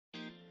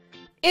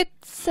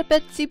It's a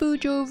Betsy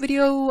Bujo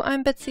video.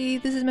 I'm Betsy,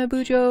 this is my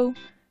Bujo.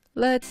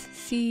 Let's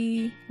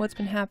see what's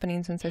been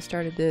happening since I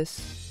started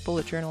this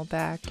bullet journal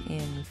back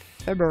in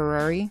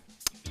February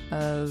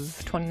of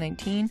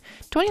 2019.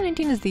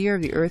 2019 is the year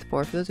of the Earth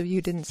Boar. For those of you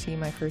who didn't see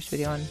my first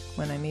video on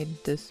when I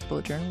made this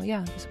bullet journal,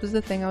 yeah, this was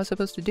the thing I was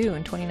supposed to do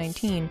in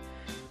 2019,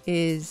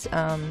 is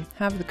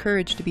have the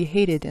courage to be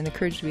hated and the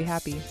courage to be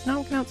happy. It's not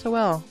working out so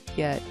well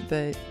yet,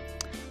 but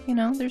you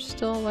know, there's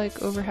still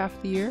like over half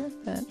the year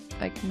that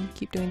I can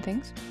keep doing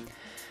things.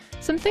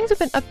 Some things have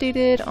been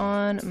updated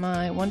on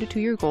my 1 to 2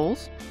 year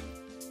goals,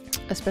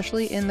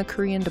 especially in the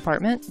Korean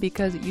department,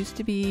 because it used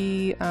to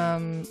be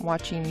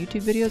watching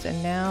YouTube videos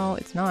and now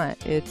it's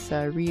not. It's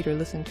read or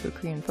listen to a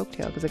Korean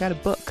folktale, because I got a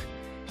book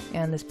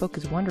and this book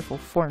is wonderful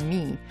for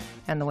me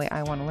and the way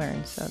I want to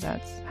learn, so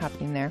that's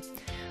happening there.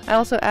 I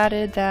also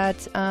added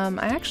that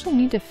I actually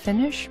need to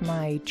finish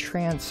my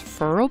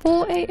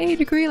transferable AA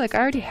degree. Like, I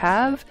already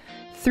have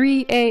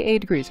 3 AA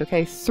degrees,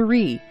 okay?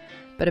 3.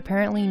 But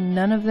apparently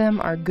none of them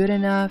are good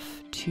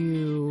enough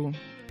to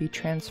be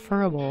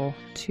transferable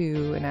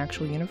to an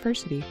actual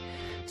university.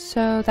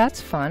 So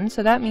that's fun.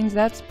 So that means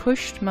that's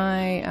pushed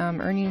my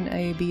earning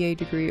a BA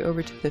degree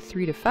over to the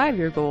 3 to 5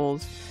 year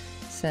goals,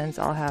 since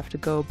I'll have to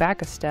go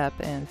back a step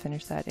and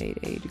finish that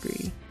AA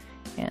degree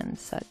and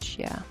such.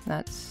 Yeah,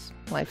 that's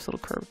life's little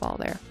curveball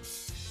there.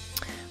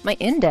 My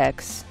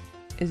index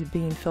is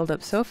being filled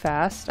up so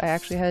fast, I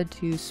actually had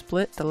to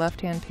split the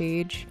left-hand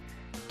page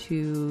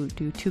to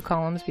do 2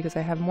 columns because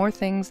I have more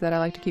things that I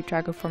like to keep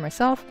track of for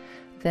myself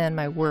than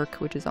my work,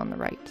 which is on the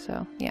right.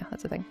 So yeah,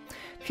 that's a thing.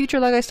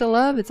 Future Lug I still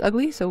love. It's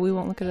ugly, so we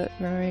won't look at it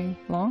very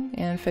long.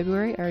 And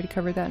February, I already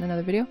covered that in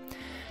another video.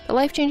 The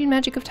life-changing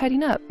magic of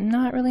tidying up.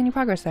 Not really any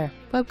progress there.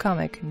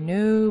 Webcomic,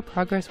 no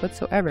progress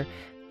whatsoever.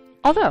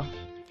 Although,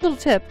 little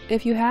tip,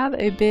 if you have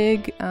a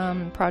big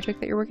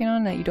project that you're working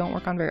on that you don't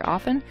work on very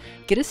often,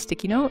 get a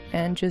sticky note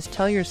and just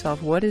tell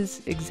yourself what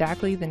is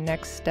exactly the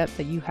next step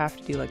that you have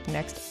to do, like the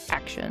next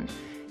action.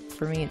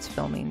 For me it's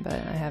filming, but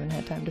I haven't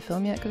had time to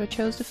film yet because I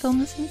chose to film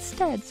this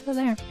instead, so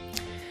there.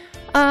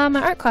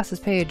 My art classes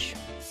page.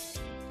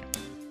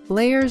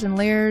 Layers and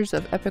layers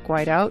of epic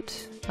whiteout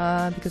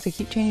because I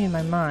keep changing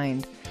my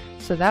mind.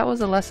 So that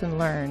was a lesson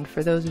learned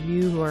for those of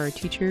you who are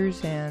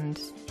teachers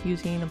and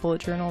using a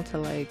bullet journal to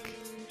like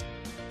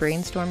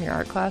brainstorm your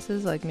art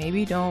classes. Like,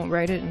 maybe don't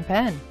write it in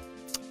pen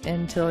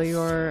until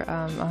you're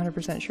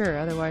 100% sure,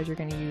 otherwise you're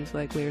going to use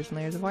like layers and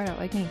layers of whiteout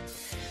like me.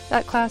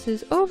 That class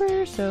is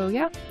over, so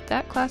yeah,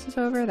 that class is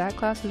over, that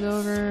class is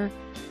over.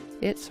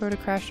 It sort of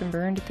crashed and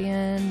burned at the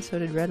end, so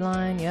did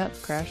Redline.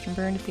 Yep, crashed and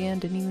burned at the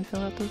end, didn't even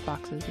fill out those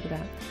boxes. Look at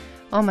that.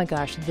 Oh my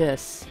gosh,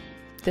 this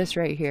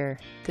right here,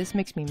 this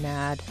makes me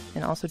mad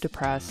and also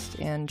depressed,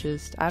 and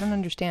just, I don't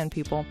understand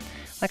people.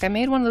 Like, I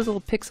made one of those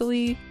little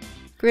pixely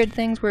grid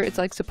things where it's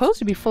like supposed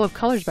to be full of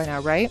colors by now,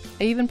 right?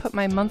 I even put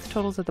my month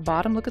totals at the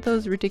bottom. Look at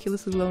those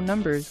ridiculously low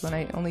numbers when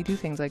I only do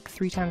things like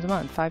 3 times a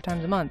month, 5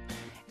 times a month,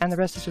 and the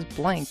rest is just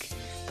blank.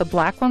 The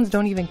black ones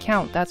don't even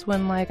count. That's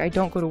when like I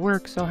don't go to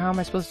work, so how am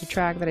I supposed to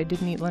track that I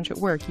didn't eat lunch at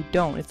work? You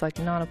don't. It's like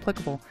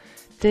non-applicable.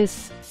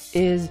 This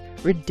is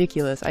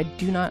ridiculous. I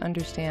do not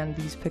understand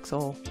these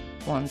pixel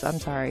ones. I'm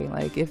sorry.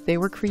 Like, if they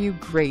work for you,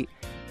 great.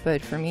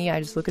 But for me, I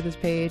just look at this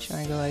page and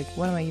I go like,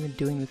 what am I even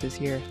doing with this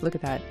year? Look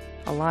at that.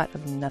 A lot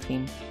of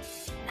nothing.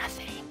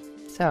 Nothing.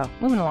 So,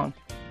 moving along.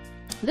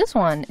 This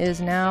one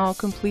is now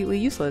completely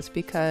useless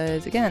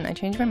because, again, I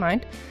changed my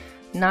mind.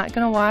 Not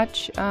gonna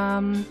watch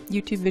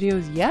YouTube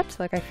videos yet.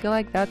 Like, I feel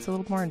like that's a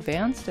little more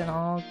advanced and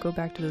I'll go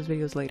back to those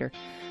videos later.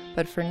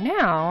 But for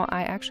now,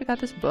 I actually got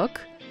this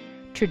book,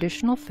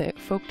 Traditional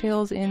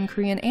Folktales in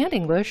Korean and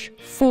English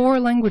for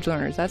language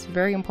learners. That's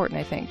very important,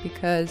 I think,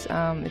 because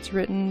it's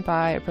written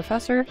by a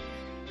professor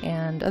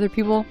and other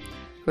people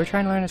who are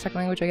trying to learn a second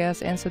language, I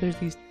guess, and so there's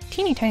these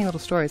teeny tiny little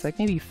stories, like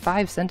maybe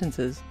 5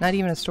 sentences, not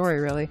even a story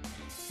really,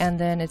 and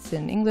then it's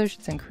in English,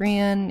 it's in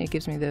Korean, it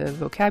gives me the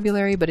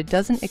vocabulary, but it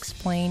doesn't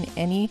explain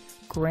any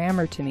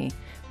grammar to me,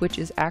 which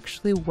is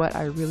actually what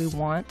I really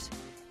want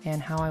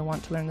and how I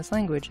want to learn this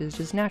language, is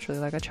just naturally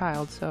like a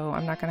child, so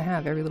I'm not going to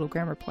have every little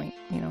grammar point,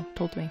 you know,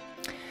 told to me.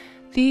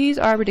 These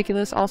are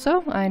ridiculous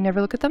also, I never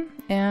look at them,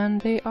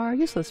 and they are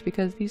useless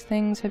because these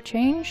things have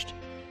changed,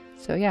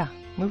 so yeah,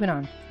 moving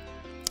on.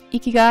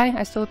 Ikigai,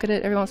 I still look at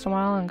it every once in a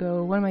while and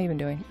go, what am I even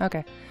doing?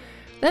 Okay.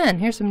 Then,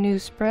 here's some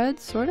news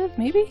spreads, sort of,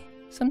 maybe?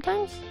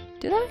 Sometimes?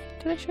 Did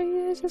I show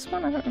you guys this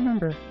one? I don't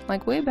remember.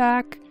 Like, way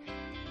back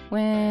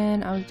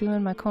when I was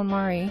doing my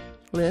KonMari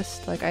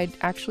list, like, I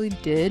actually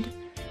did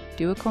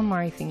do a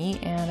KonMari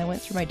thingy, and I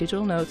went through my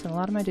digital notes, and a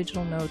lot of my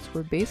digital notes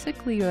were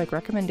basically, like,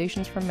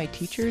 recommendations from my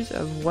teachers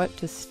of what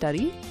to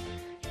study.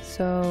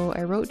 So,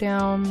 I wrote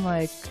down,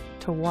 like,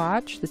 to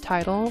watch, the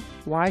title,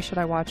 why should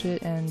I watch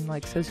it, and,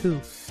 like, says who.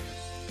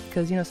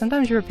 Because, you know,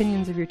 sometimes your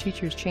opinions of your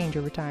teachers change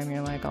over time.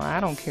 You're like, oh,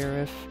 I don't care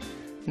if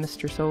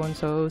Mr.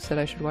 So-and-so said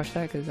I should watch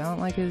that because I don't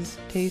like his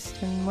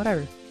taste and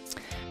whatever.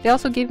 They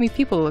also gave me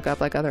people to look up,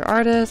 like other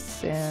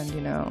artists and,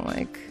 you know,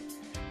 like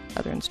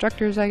other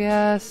instructors, I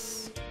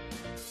guess.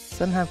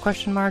 Some have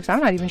question marks. I'm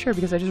not even sure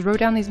because I just wrote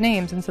down these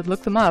names and said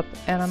look them up,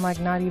 and I'm like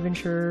not even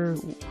sure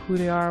who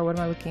they are, what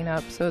am I looking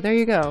up. So there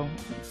you go,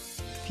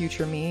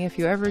 future me. If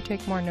you ever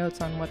take more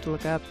notes on what to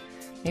look up,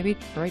 maybe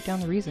write down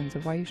the reasons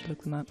of why you should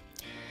look them up.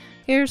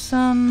 Here's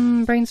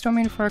some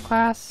brainstorming for our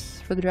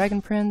class for the Dragon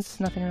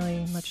Prince. Nothing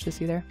really much to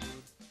see there.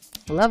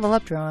 Level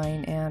up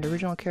drawing and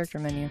original character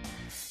menu.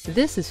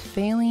 This is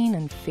failing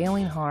and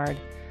failing hard.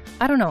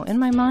 I don't know, in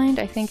my mind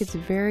I think it's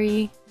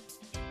very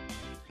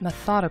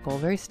methodical,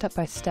 very step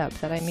by step,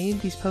 that I made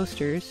these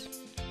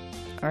posters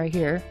right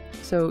here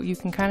so you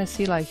can kind of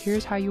see like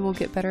here's how you will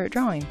get better at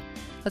drawing.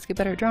 Let's get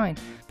better at drawing.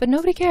 But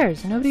nobody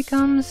cares. Nobody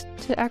comes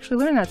to actually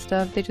learn that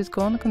stuff. They just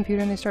go on the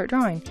computer and they start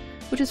drawing,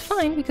 which is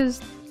fine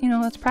because, you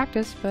know, that's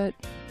practice, but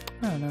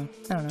I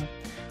don't know.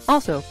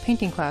 Also,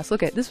 painting class.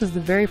 Look at this was the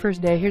very first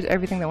day. Here's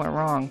everything that went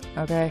wrong,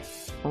 okay?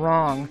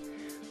 Wrong.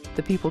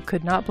 The people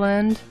could not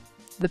blend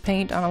the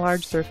paint on a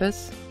large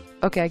surface.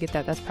 Okay, I get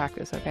that. That's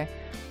practice, okay?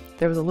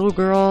 There was a little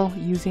girl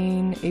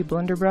using a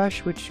blender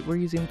brush, which we're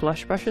using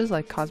blush brushes,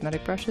 like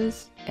cosmetic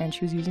brushes, and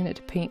she was using it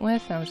to paint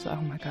with, and I was just like,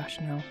 oh my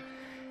gosh, no.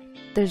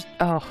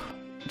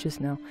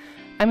 Just no.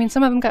 I mean,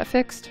 some of them got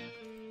fixed.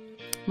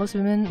 Most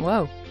of them didn't.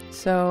 Whoa.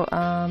 So,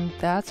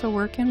 that's a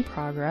work in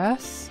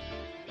progress.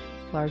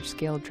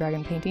 Large-scale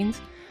dragon paintings.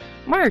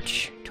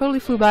 March! Totally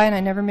flew by and I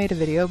never made a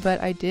video,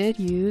 but I did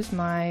use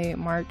my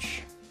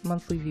March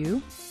monthly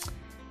view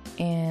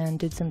and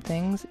did some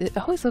things. It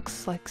always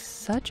looks like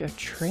such a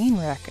train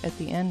wreck at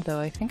the end, though.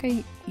 I think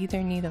I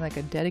either need like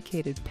a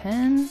dedicated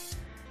pen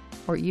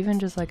or even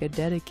just like a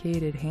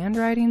dedicated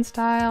handwriting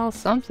style,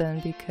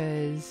 something,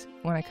 because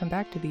when I come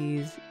back to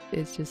these,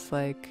 it's just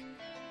like,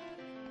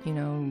 you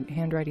know,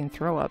 handwriting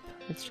throw up.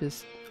 It's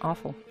just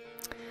awful.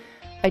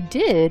 I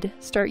did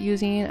start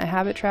using a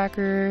habit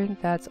tracker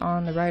that's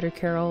on the Writer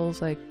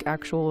Carol's like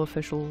actual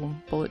official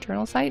bullet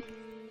journal site,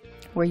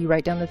 where you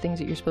write down the things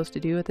that you're supposed to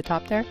do at the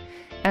top there,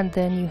 and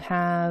then you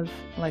have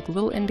like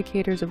little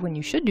indicators of when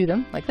you should do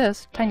them, like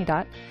this, tiny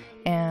dot,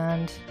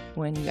 and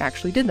when you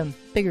actually did them,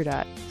 bigger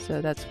dot.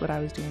 So that's what I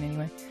was doing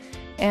anyway.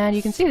 And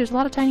you can see there's a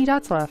lot of tiny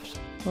dots left.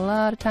 A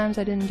lot of times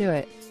I didn't do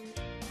it.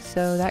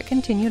 So that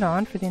continued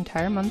on for the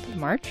entire month of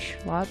March.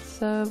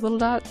 Lots of little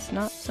dots,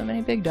 not so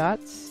many big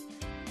dots.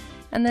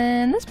 And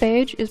then this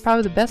page is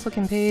probably the best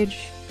looking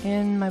page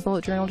in my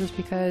bullet journal just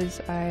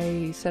because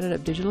I set it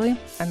up digitally.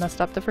 I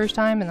messed up the first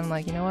time and I'm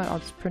like, you know what, I'll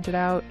just print it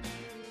out,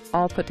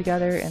 all put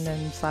together, and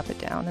then slap it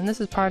down. And this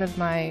is part of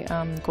my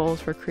goals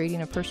for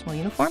creating a personal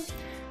uniform.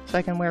 So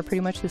I can wear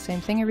pretty much the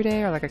same thing every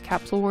day, or like a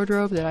capsule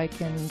wardrobe that I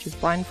can just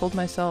blindfold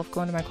myself,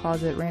 go into my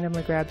closet,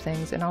 randomly grab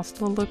things, and I'll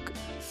still look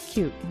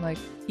cute. Like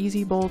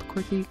easy, bold,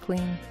 quirky,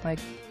 clean, like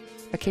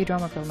a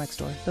K-drama girl next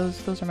door.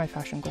 Those are my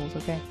fashion goals,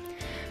 okay?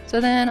 So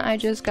then I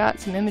just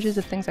got some images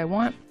of things I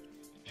want,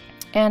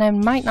 and I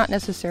might not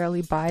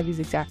necessarily buy these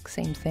exact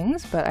same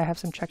things, but I have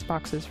some check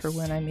boxes for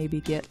when I maybe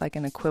get like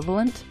an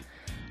equivalent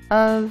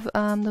of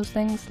those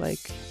things, like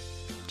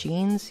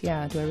jeans.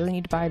 Yeah, do I really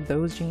need to buy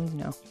those jeans?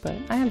 No, but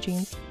I have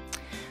jeans.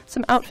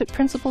 Some outfit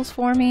principles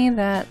for me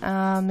that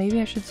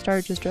maybe I should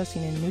start just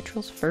dressing in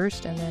neutrals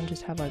first and then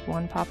just have like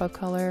one pop-up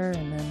color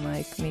and then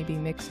like maybe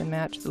mix and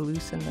match the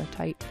loose and the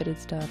tight fitted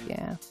stuff.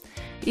 Yeah.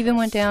 Even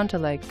went down to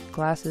like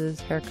glasses,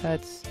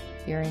 haircuts,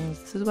 earrings.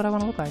 This is what I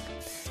want to look like.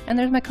 And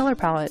there's my color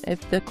palette.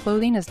 If the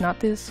clothing is not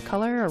this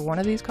color or one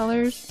of these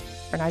colors,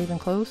 or not even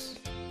close,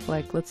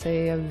 like let's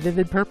say a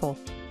vivid purple,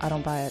 I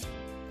don't buy it.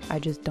 I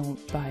just don't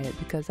buy it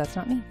because that's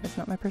not me. That's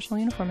not my personal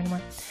uniform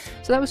anymore.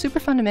 So that was super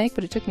fun to make,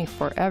 but it took me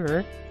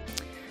forever.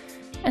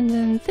 And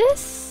then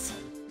this,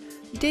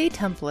 day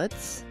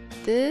templates.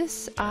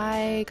 This,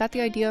 I got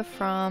the idea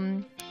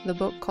from the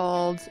book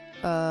called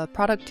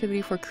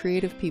Productivity for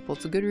Creative People.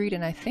 It's a good read,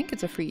 and I think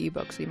it's a free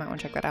ebook, so you might want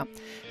to check that out.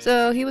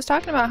 So he was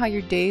talking about how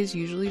your days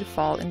usually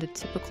default into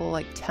typical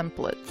like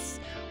templates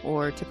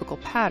or typical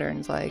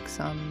patterns, like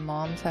some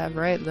moms have,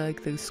 right?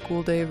 Like the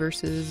school day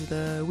versus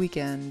the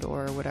weekend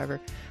or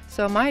whatever.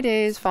 So my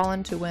days fall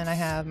into when I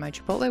have my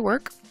Chipotle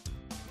work,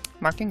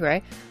 marked in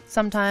gray.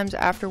 Sometimes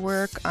after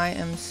work, I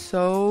am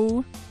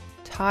so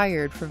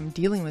tired from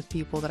dealing with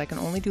people that I can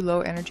only do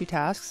low energy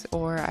tasks,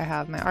 or I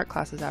have my art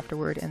classes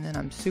afterward and then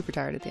I'm super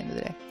tired at the end of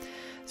the day.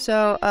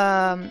 So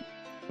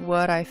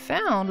what I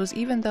found was,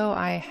 even though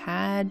I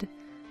had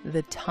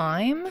the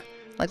time,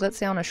 like let's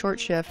say on a short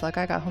shift, like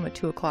I got home at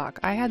 2 o'clock,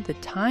 I had the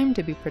time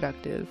to be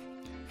productive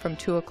from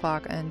 2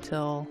 o'clock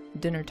until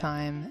dinner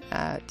time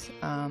at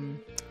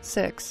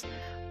 6,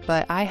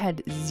 but I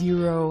had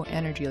zero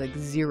energy, like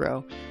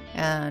zero.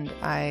 And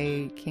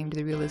I came to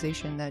the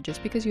realization that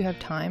just because you have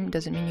time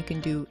doesn't mean you can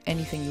do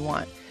anything you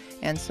want.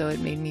 And so it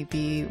made me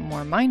be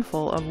more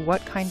mindful of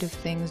what kind of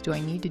things do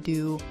I need to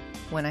do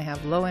when I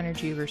have low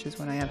energy versus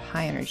when I have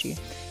high energy.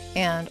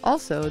 And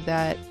also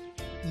that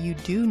you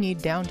do need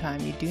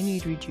downtime, you do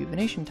need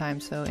rejuvenation time.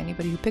 So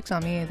anybody who picks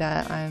on me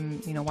that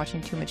I'm, you know,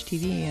 watching too much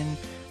TV and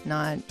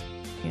not,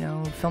 you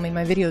know, filming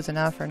my videos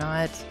enough or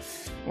not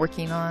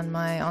working on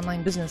my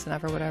online business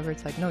enough or whatever,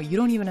 it's like, no, you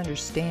don't even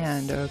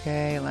understand,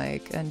 okay?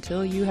 Like,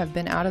 until you have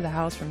been out of the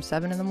house from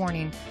 7 in the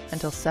morning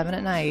until 7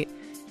 at night,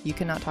 You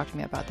cannot talk to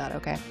me about that,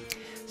 okay?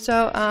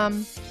 So,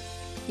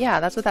 yeah,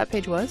 that's what that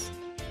page was.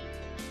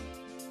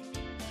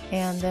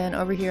 And then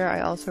over here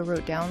I also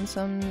wrote down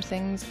some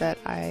things that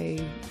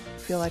I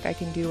feel like I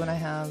can do when I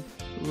have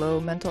low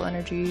mental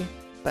energy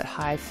but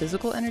high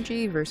physical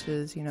energy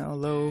versus, you know,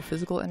 low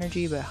physical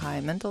energy but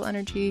high mental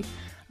energy.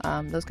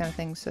 Those kind of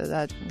things. So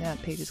that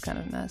page is kind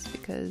of a mess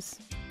because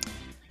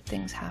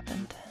things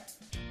happened.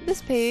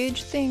 This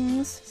page,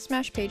 things,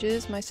 smash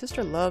pages. My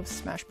sister loves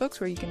smash books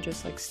where you can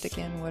just like stick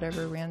in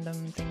whatever random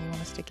thing you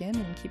want to stick in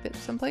and keep it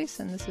someplace.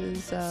 And this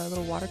is a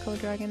little watercolor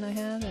dragon I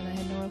had, and I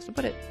had nowhere else to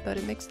put it, but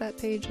it makes that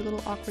page a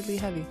little awkwardly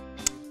heavy.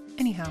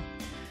 Anyhow,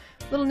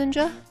 little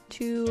ninja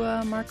to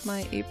mark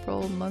my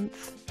April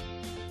month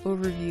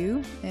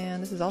overview,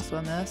 and this is also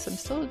a mess. I'm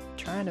still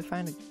trying to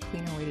find a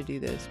cleaner way to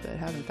do this, but I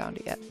haven't found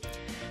it yet.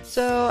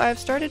 So I've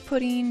started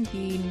putting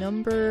the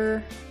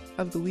number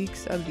of the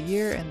weeks of the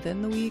year and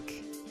then the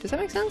week. Does that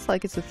make sense?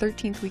 Like it's the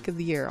 13th week of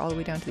the year all the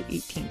way down to the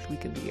 18th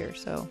week of the year.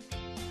 So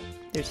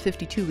there's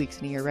 52 weeks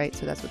in a year, right?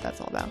 So that's what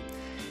that's all about.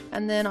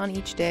 And then on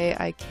each day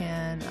I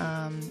can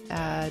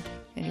add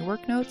any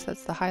work notes.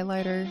 That's the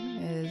highlighter,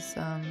 is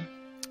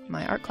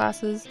my art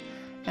classes.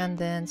 And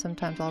then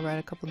sometimes I'll write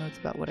a couple notes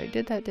about what I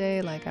did that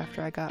day. Like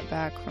after I got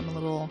back from a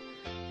little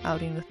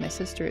outing with my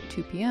sister at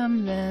 2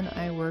 p.m. then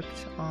I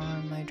worked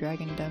on my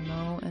dragon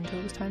demo until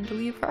it was time to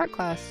leave for art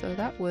class. So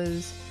that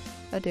was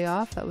a day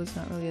off. That was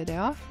not really a day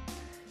off.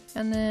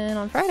 And then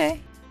on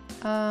Friday,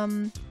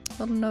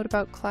 little note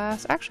about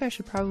class. Actually, I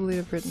should probably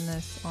have written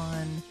this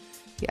on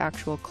the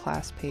actual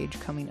class page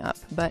coming up.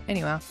 But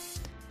anyway,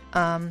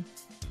 I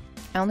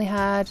only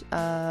had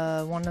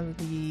one of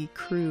the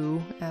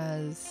crew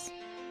as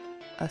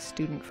a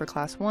student for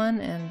class 1,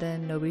 and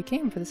then nobody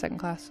came for the second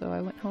class, so I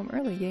went home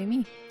early. Yay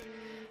me.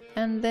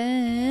 And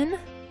then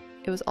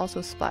it was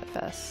also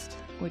Splatfest,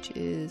 which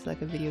is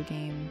like a video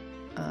game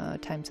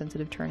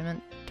time-sensitive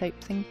tournament type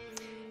thing.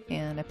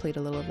 And I played a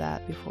little of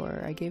that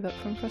before I gave up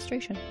from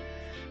frustration.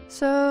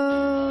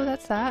 So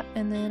that's that,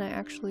 and then I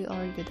actually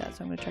already did that,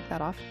 so I'm going to check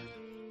that off.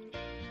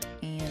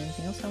 And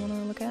anything else I want to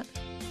look at?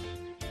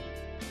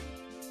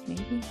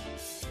 Maybe?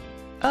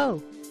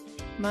 Oh!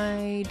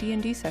 My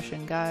D&D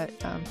session got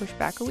pushed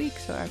back a week,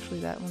 so actually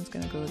that one's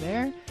going to go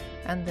there.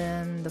 And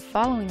then the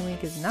following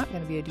week is not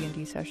going to be a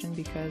D&D session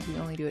because we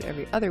only do it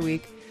every other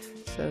week.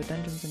 So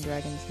Dungeons &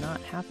 Dragons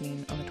not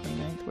happening on the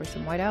 29th. Where's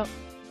some whiteout?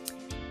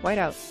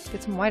 Whiteout!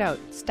 Get some whiteout!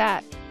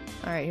 Stat!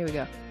 Alright, here we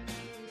go.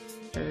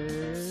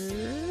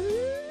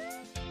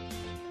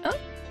 Oh! A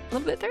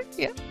little bit there?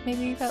 Yeah.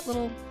 Maybe that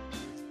little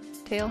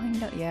tail hanging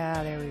down.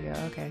 Yeah, there we go.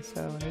 Okay,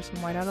 so there's some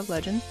whiteout of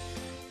Legend.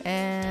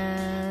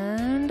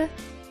 And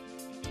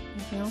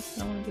anything else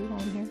I want to do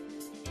while I'm here?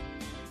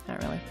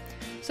 Not really.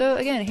 So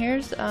again,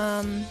 here's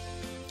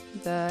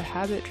the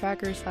habit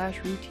tracker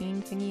 /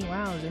 routine thingy.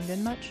 Wow, zoomed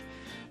in much.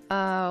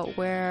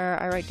 Where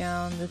I write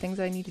down the things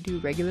I need to do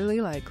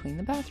regularly, like clean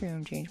the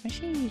bathroom, change my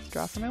sheets,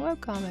 draw for my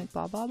webcomic,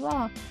 blah blah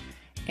blah.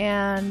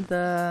 And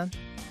the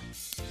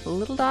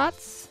little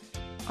dots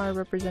are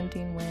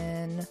representing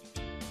when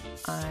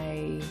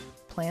I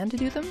plan to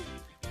do them,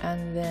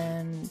 and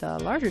then the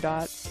larger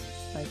dots,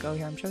 like, oh,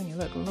 here I'm showing you,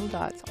 look, little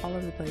dots all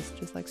over the place,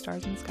 just like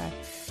stars in the sky.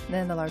 And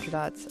then the larger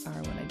dots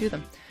are when I do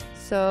them.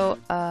 So,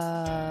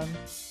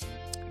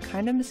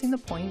 kind of missing the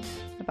point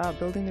about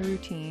building the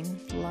routine.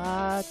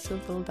 Lots of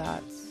little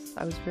dots.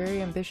 I was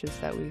very ambitious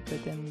that week,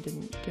 but then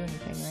didn't do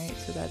anything, right?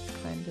 So that's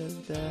kind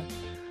of the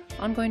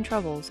ongoing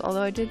troubles.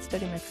 Although I did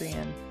study my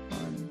Korean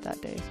on that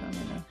day, so I'm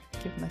gonna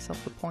give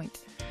myself the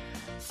point.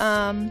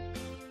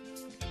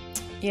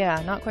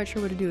 Yeah, not quite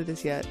sure what to do with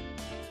this yet.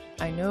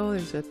 I know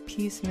there's a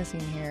piece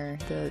missing here.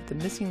 The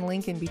missing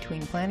link in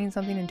between planning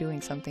something and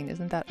doing something.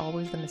 Isn't that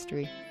always the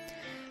mystery?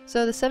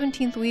 So the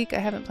 17th week I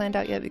haven't planned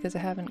out yet because I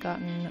haven't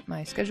gotten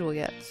my schedule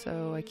yet,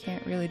 so I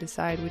can't really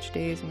decide which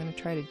days I'm going to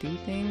try to do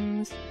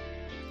things,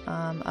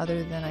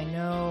 other than I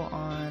know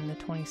on the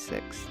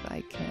 26th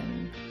I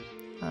can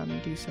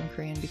do some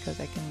Korean because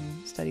I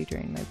can study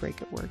during my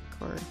break at work,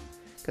 or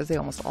because they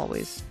almost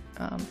always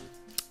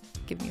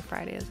give me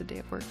Friday as a day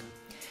of work.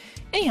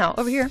 Anyhow,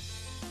 over here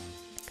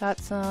got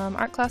some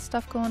art class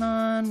stuff going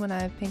on. When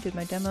I painted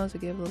my demos I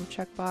gave a little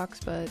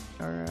checkbox,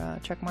 or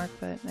check mark,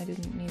 but I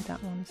didn't need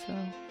that one, so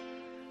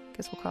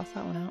guess we'll cross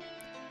that one out.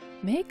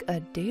 Make a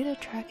data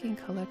tracking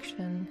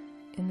collection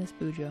in this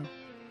Bujo.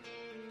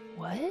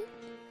 What?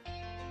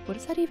 What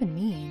does that even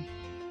mean?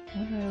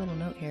 I'm gonna write a little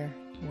note here.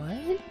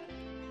 What?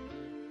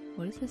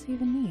 What does this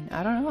even mean?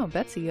 I don't know.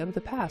 Betsy of the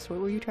past, what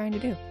were you trying to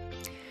do?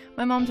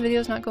 My mom's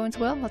video's not going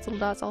so well. Lots of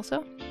little dots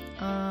also.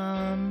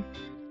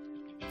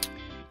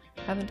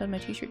 Haven't done my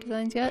t-shirt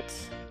designs yet.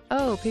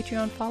 Oh,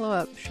 Patreon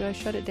follow-up. Should I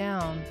shut it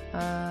down?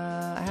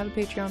 I have a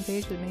Patreon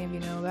page that many of you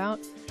know about,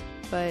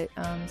 but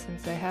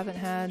since I haven't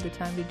had the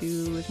time to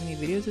do as many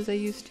videos as I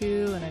used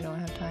to, and I don't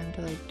have time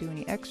to like do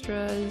any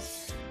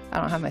extras, I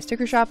don't have my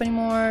sticker shop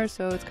anymore,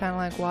 so it's kind of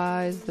like,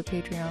 why is the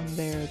Patreon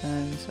there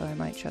then? So I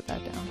might shut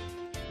that down.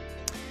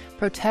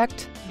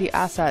 Protect the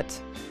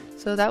asset.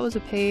 So that was a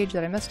page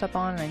that I messed up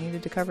on and I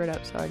needed to cover it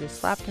up, so I just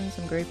slapped in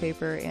some gray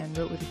paper and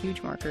wrote with a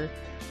huge marker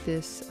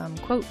this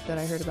quote that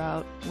I heard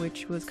about,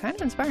 which was kind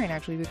of inspiring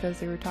actually,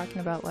 because they were talking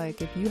about,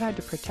 like, if you had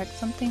to protect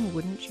something,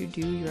 wouldn't you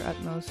do your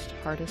utmost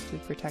hardest to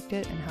protect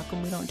it? And how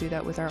come we don't do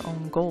that with our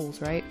own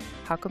goals, right?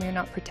 How come you're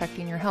not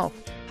protecting your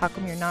health? How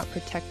come you're not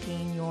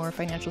protecting your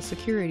financial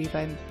security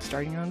by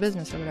starting your own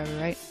business or whatever,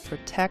 right?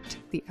 Protect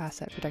the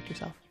asset, protect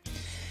yourself.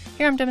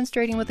 Here I'm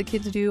demonstrating what the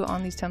kids do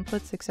on these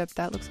templates, except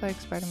that looks like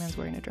Spider-Man's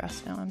wearing a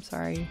dress now. I'm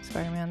sorry,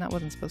 Spider-Man, that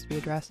wasn't supposed to be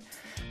a dress.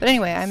 But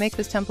anyway, I make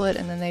this template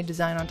and then they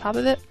design on top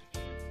of it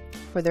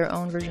for their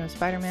own version of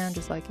Spider-Man,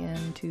 just like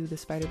Into the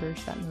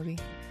Spider-Verse, that movie.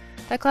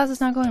 That class is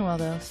not going well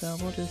though, so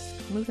we'll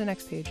just move to the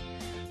next page.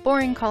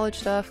 Boring college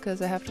stuff,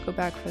 because I have to go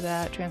back for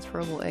that.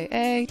 Transferable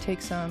AA,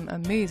 take some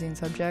amazing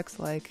subjects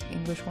like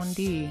English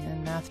 1D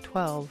and Math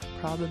 12,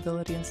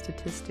 Probability and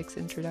Statistics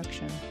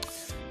Introduction.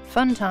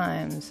 Fun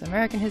times,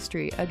 American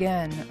history,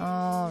 again,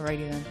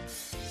 alrighty then.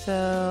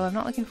 So I'm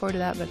not looking forward to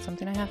that, but it's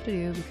something I have to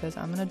do because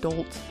I'm an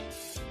adult.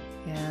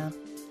 Yeah.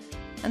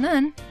 And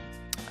then,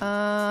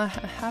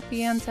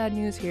 happy and sad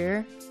news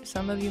here.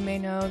 Some of you may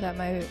know that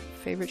my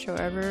favorite show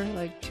ever,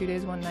 like 2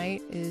 Days, One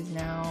Night, is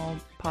now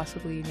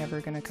possibly never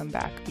going to come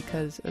back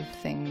because of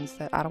things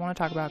that I don't want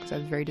to talk about because I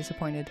was very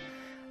disappointed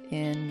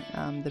in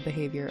the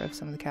behavior of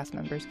some of the cast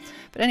members.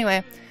 But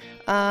anyway,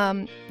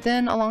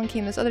 then along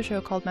came this other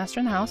show called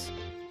Master in the House,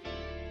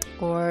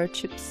 or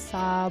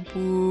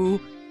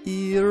Chipsabu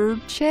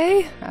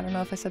Irche? I don't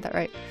know if I said that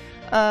right.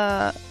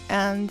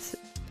 And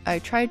I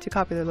tried to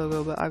copy their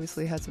logo, but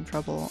obviously had some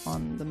trouble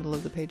on the middle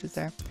of the pages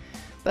there.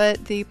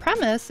 But the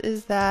premise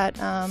is that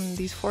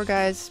these four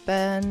guys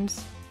spend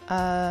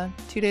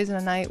 2 days and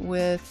a night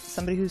with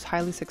somebody who's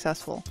highly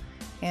successful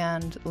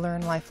and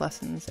learn life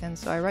lessons. And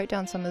so I write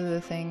down some of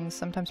the things,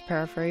 sometimes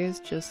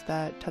paraphrase, just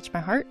that touch my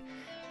heart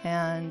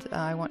and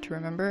I want to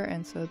remember,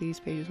 and so these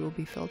pages will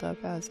be filled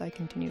up as I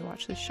continue to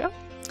watch this show.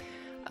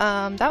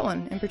 That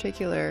one in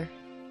particular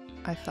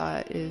I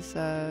thought is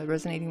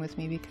resonating with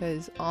me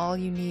because all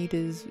you need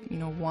is, you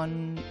know,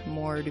 one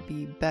more to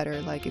be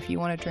better. Like if you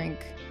want to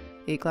drink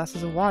 8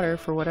 glasses of water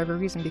for whatever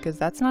reason, because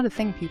that's not a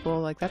thing,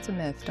 people, like that's a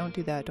myth. Don't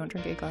do that. Don't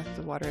drink 8 glasses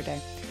of water a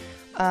day.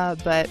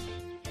 But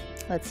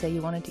let's say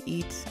you wanted to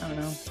eat, I don't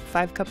know,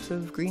 5 cups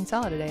of green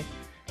salad a day.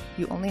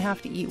 You only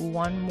have to eat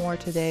 1 more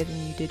today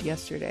than you did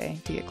yesterday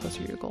to get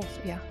closer to your goal.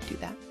 So yeah, do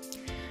that.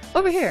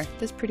 Over here,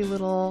 this pretty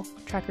little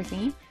tracker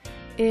thingy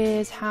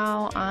is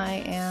how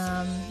I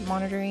am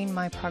monitoring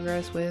my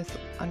progress with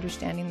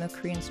understanding the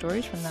Korean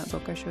stories from that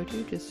book I showed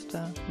you just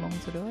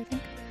moments ago, I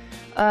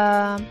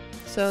think.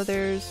 So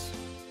there's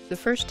the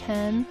first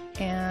 10,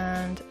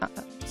 and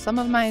some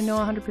of them I know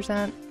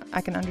 100%.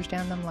 I can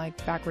understand them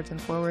like backwards and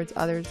forwards,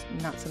 others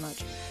not so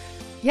much.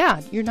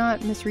 Yeah, you're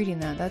not misreading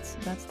that. That's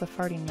the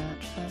farting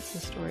match. That's the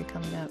story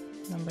coming up,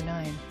 number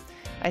 9.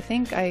 I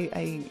think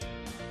I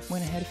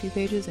went ahead a few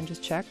pages and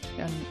just checked,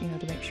 and you know,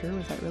 to make sure,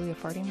 was that really a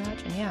farting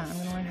match? And yeah, I'm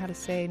gonna learn how to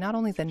say not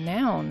only the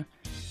noun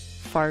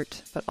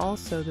fart, but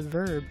also the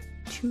verb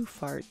to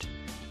fart.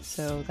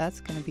 So that's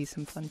gonna be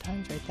some fun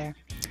times right there.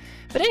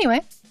 But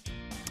anyway,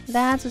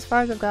 that's as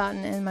far as I've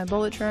gotten in my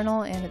bullet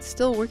journal, and it's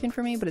still working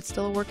for me, but it's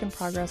still a work in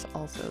progress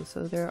also.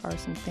 So there are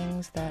some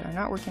things that are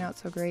not working out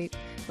so great,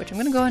 which I'm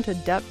going to go into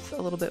depth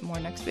a little bit more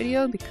next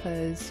video,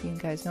 because you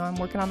guys know I'm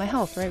working on my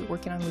health, right?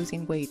 Working on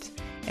losing weight.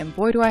 And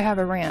boy, do I have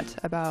a rant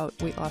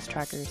about weight loss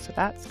trackers. So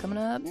that's coming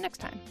up next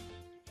time.